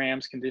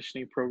programs,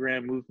 conditioning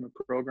program, movement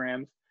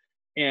programs.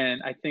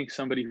 And I think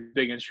somebody who's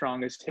big and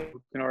strong as him,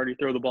 who can already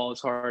throw the ball as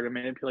hard and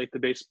manipulate the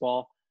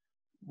baseball,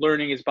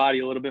 learning his body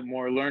a little bit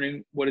more,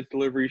 learning what his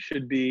delivery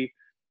should be,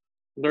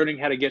 learning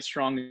how to get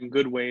strong in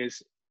good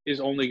ways,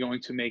 is only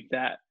going to make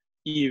that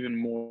even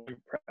more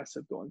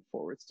impressive going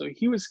forward. So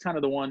he was kind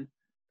of the one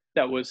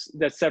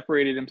that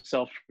separated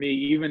himself from me,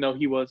 even though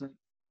he wasn't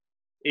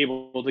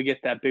able to get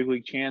that big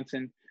league chance.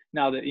 And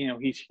now that,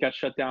 he got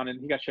shut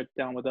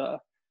down with a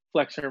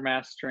flexor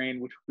mass strain,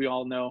 which we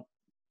all know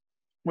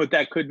what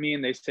that could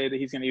mean. They say that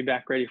he's going to be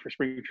back ready for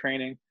spring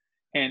training.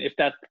 And if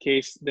that's the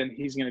case, then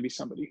he's going to be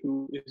somebody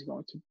who is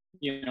going to,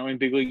 in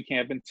big league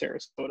camp in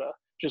Sarasota,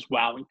 just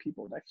wowing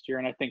people next year.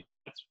 And I think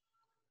that's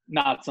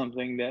not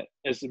something that,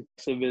 as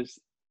impressive as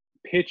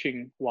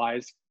pitching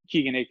wise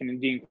Keegan Aiken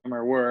and Dean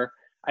Kramer were,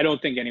 I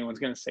don't think anyone's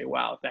going to say,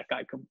 wow, that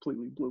guy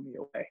completely blew me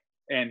away.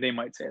 And they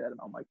might say that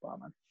about Mike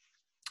Baumann.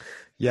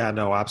 Yeah,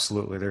 no,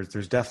 absolutely.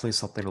 There's definitely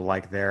something to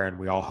like there, and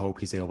we all hope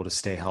he's able to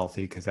stay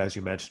healthy because, as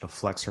you mentioned, a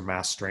flexor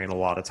mass strain a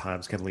lot of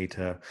times can lead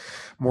to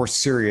more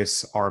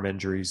serious arm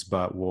injuries.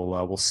 But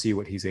we'll see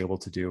what he's able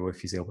to do if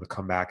he's able to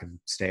come back and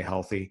stay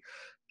healthy.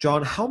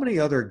 John, how many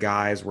other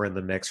guys were in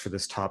the mix for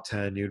this top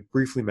 10? You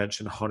briefly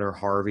mentioned Hunter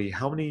Harvey.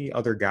 How many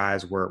other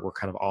guys were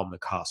kind of on the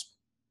cusp?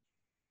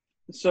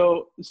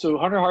 So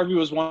Hunter Harvey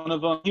was one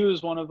of them. He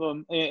was one of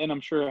them, and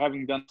I'm sure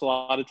having done this a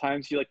lot of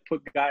times, you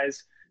put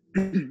guys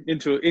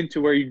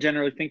into where you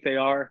generally think they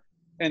are,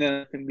 and then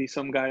there can be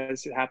some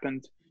guys that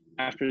happened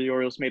after the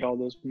Orioles made all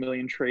those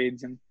million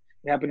trades, and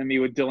it happened to me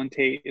with Dylan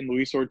Tate and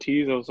Luis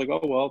Ortiz. I was like, oh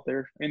well,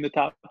 they're in the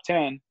top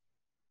 10,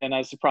 and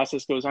as the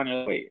process goes on, you're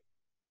like, wait,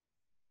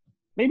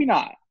 maybe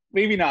not,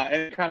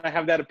 and kind of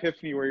have that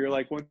epiphany where you're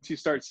like, once you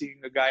start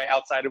seeing a guy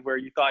outside of where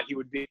you thought he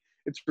would be,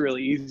 it's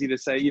really easy to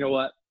say, you know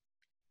what,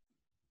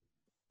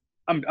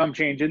 I'm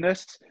changing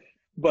this.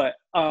 But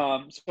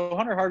so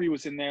Hunter Harvey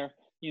was in there.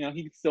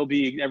 He could still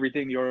be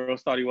everything the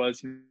Orioles thought he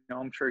was.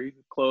 I'm sure he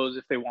could close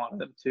if they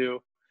wanted him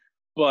to.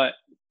 But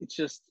it's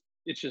just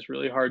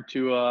really hard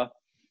to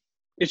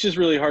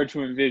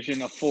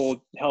envision a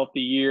full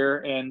healthy year.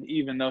 And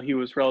even though he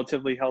was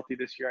relatively healthy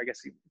this year, I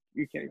guess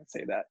you can't even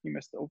say that. He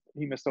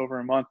missed over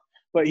a month.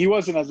 But he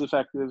wasn't as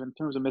effective in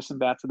terms of missing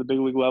bats at the big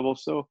league level.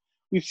 So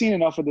we've seen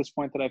enough at this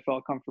point that I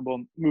felt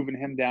comfortable moving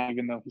him down,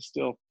 even though he's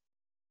still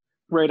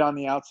right on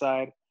the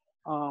outside.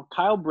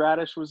 Kyle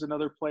Bradish was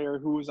another player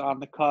who was on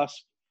the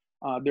cusp.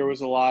 There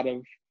was a lot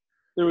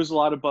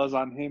of buzz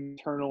on him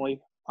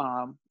internally,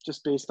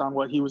 just based on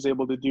what he was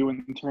able to do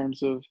in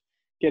terms of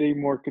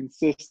getting more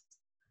consistent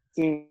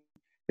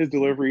his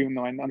delivery, even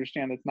though I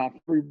understand it's not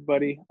for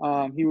everybody.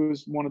 He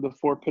was one of the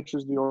 4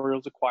 pitchers the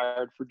Orioles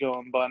acquired for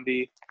Dylan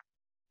Bundy.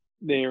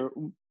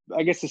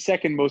 I guess the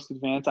second most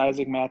advanced,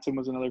 Isaac Matson,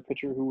 was another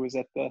pitcher who was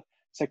at the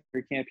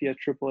secondary camp. He had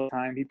AAA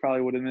time. He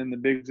probably would have been in the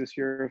bigs this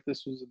year if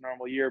this was a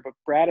normal year. But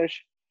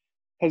Bradish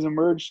has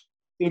emerged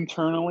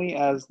internally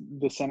as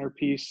the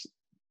centerpiece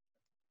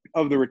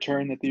of the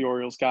return that the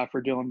Orioles got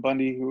for Dylan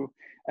Bundy, who,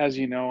 as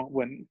you know,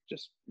 when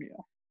just,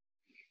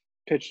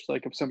 pitched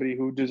like somebody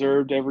who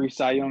deserved every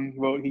Cy Young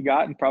vote he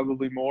got and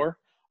probably more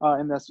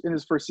in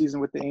his first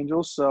season with the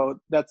Angels. So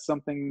that's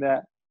something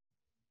that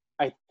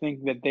I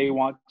think that they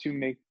want to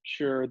make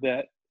sure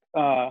that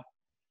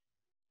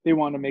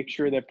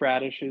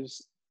Bradish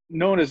is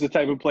known as the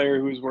type of player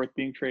who's worth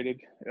being traded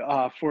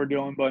for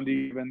Dylan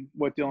Bundy, even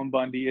what Dylan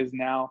Bundy is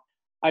now.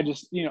 I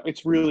just,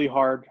 it's really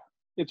hard.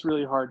 It's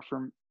really hard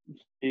for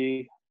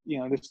me.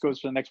 This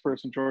goes to the next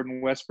person,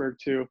 Jordan Westberg,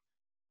 too.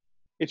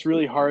 It's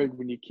really hard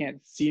when you can't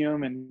see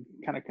them and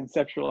kind of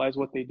conceptualize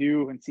what they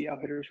do and see how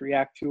hitters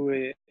react to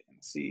it and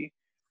see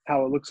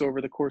how it looks over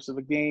the course of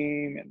a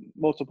game and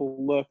multiple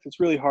looks. It's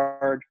really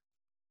hard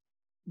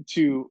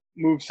to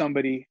move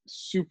somebody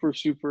super,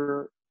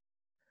 super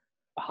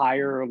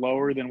higher or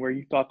lower than where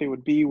you thought they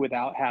would be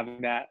without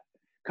having that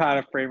kind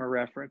of frame of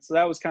reference. So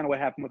that was kind of what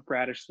happened with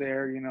Bradish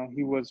there.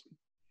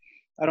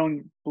 I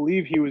don't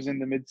believe he was in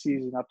the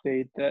midseason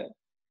update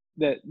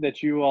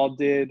that you all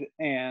did,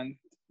 and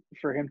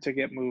for him to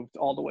get moved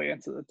all the way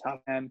into the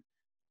top 10,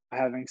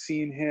 having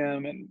seen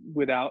him and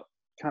without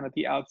kind of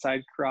the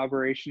outside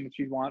corroboration that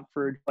you'd want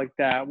for like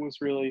that was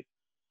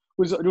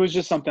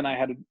just something I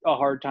had a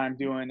hard time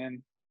doing.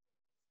 And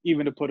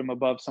even to put him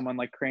above someone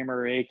like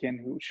Kramer or Aiken,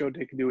 who showed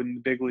they could do it in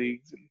the big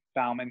leagues, and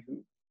Bauman,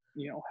 who,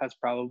 has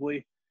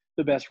probably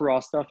the best raw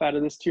stuff out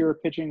of this tier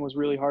of pitching, was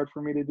really hard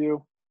for me to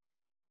do.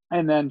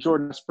 And then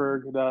Jordan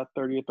Westberg, the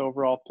 30th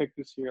overall pick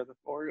this year, the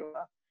Orioles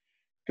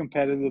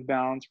competitive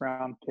balance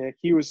round pick.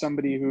 He was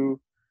somebody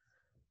who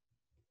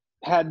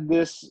had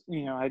this,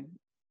 the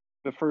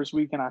first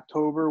week in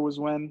October was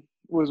when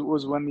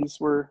these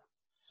were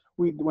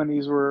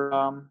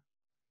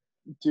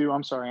due.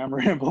 I'm sorry, I'm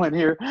rambling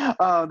here.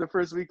 The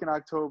first week in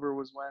October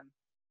was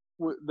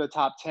when the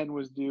top 10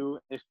 was due.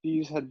 If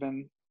these had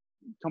been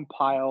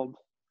compiled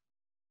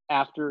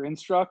after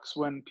Instructs,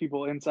 when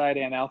people inside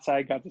and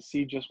outside got to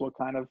see just what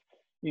kind of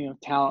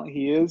talent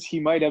he is, he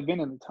might have been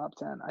in the top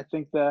 10. I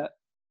think that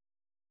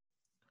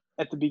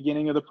at the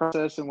beginning of the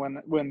process and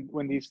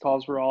when these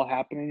calls were all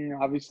happening,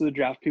 obviously the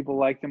draft people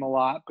liked him a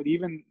lot, but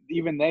even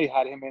they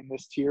had him in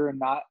this tier and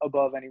not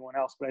above anyone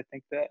else. But I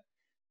think that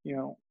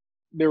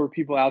there were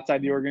people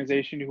outside the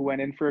organization who went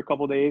in for a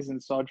couple of days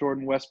and saw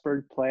Jordan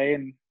Westberg play,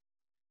 and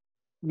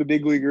the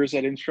big leaguers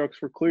at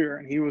Instructs were clear,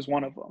 and he was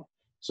one of them.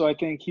 So I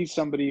think he's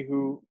somebody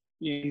who,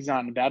 he's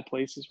not in bad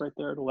places right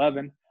there at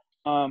 11.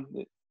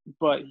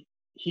 But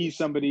he's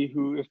somebody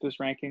who, if this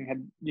ranking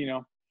had,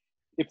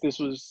 if this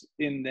was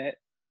in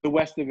the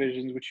West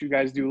divisions, which you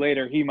guys do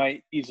later, he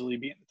might easily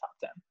be in the top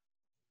 10.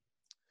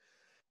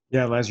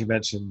 Yeah, and as you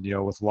mentioned,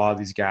 with a lot of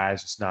these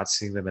guys, just not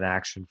seeing them in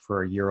action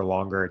for a year or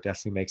longer, it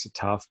definitely makes it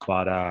tough.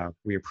 But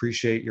we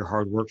appreciate your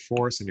hard work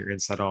for us and your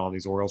insight on all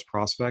these Orioles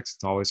prospects.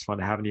 It's always fun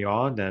having you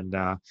on.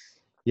 And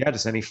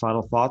just any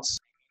final thoughts?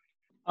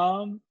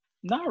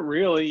 Not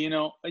really.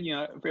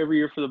 Every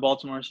year for the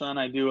Baltimore Sun,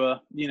 I do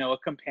a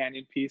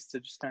companion piece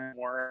to just kind of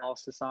more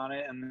analysis on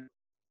it. And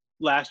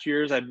last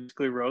year's, I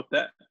basically wrote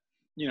that,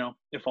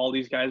 if all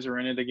these guys are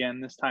in it again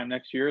this time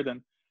next year,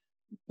 then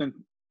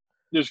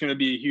there's going to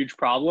be a huge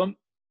problem.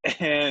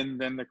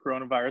 And then the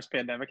coronavirus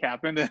pandemic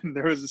happened, and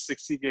there was a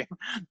 60-game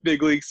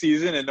big league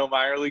season and no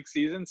minor league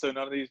season. So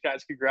none of these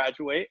guys could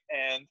graduate.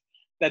 And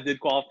that did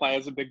qualify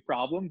as a big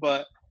problem.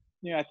 But,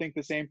 I think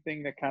the same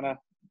thing that kind of,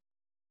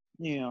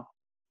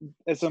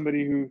 as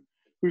somebody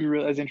who's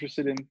really as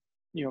interested in,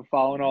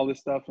 following all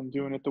this stuff and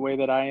doing it the way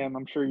that I am,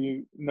 I'm sure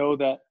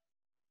that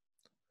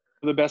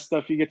the best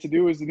stuff you get to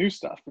do is the new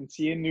stuff and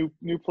seeing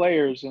new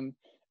players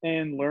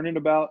and learning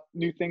about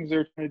new things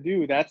they're trying to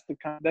do. That's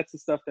the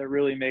stuff that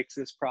really makes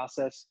this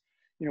process,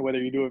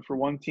 whether you do it for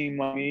one team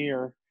like me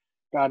or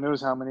God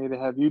knows how many they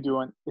have you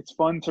doing, it's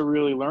fun to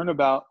really learn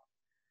about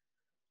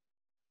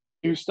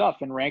new stuff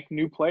and rank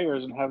new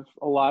players and have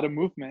a lot of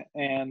movement.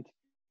 And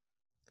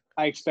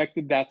I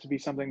expected that to be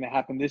something that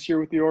happened this year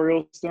with the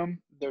Orioles system.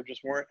 There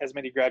just weren't as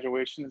many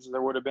graduations as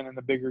there would have been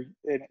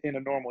in a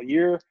normal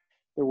year.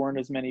 There weren't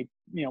as many,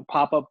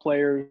 pop-up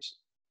players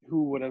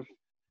who would have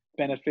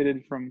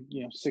benefited from,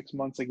 6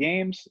 months of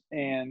games.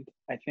 And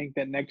I think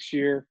that next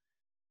year,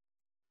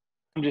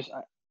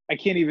 I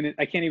can't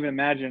even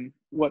imagine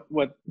what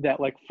that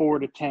like 4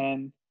 to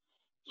 10,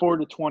 4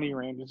 to 20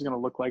 range is going to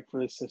look like for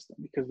this system,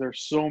 because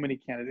there's so many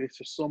candidates.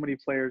 There's so many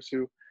players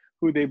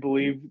who they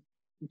believe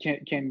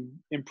can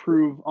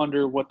improve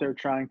under what they're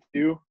trying to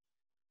do,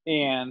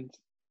 and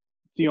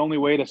the only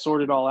way to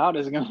sort it all out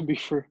is going to be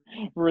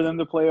for them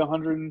to play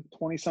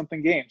 120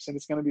 something games, and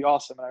it's going to be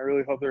awesome. And I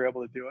really hope they're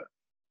able to do it.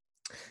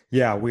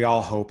 Yeah, we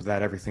all hope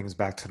that everything's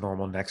back to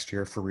normal next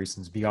year for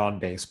reasons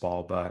beyond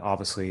baseball, but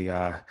obviously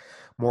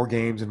more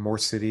games in more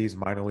cities,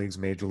 minor leagues,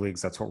 major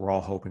leagues, that's what we're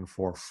all hoping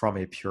for from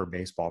a pure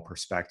baseball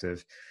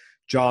perspective.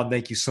 John,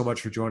 thank you so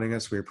much for joining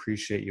us. We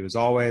appreciate you as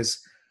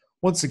always.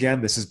 Once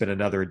again, this has been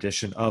another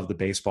edition of the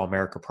Baseball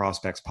America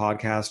Prospects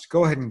podcast.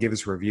 Go ahead and give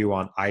us a review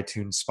on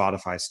iTunes,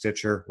 Spotify,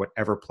 Stitcher,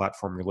 whatever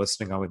platform you're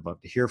listening on. We'd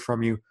love to hear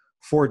from you.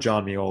 For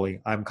John Mioli,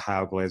 I'm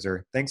Kyle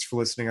Glazer. Thanks for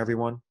listening,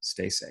 everyone.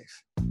 Stay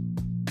safe.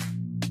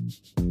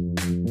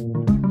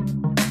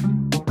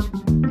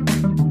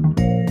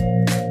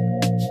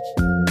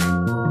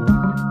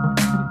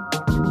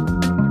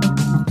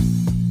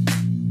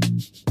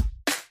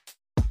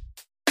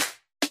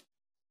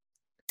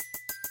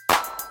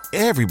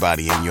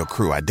 Everybody in your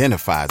crew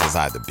identifies as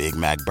either Big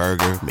Mac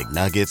Burger,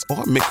 McNuggets,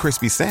 or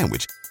McCrispy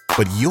Sandwich.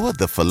 But you're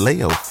the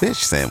Filet-O-Fish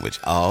Sandwich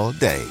all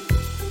day.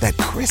 That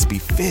crispy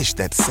fish,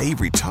 that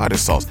savory tartar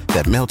sauce,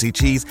 that melty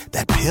cheese,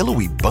 that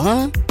pillowy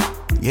bun.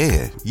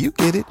 Yeah, you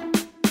get it.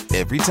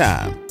 Every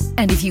time.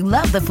 And if you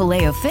love the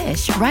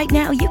Filet-O-Fish, right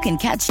now you can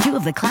catch 2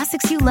 of the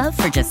classics you love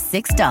for just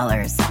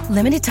 $6.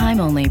 Limited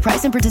time only.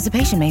 Price and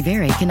participation may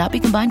vary. Cannot be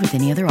combined with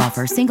any other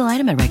offer. Single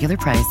item at regular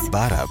price.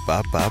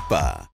 Ba-da-ba-ba-ba.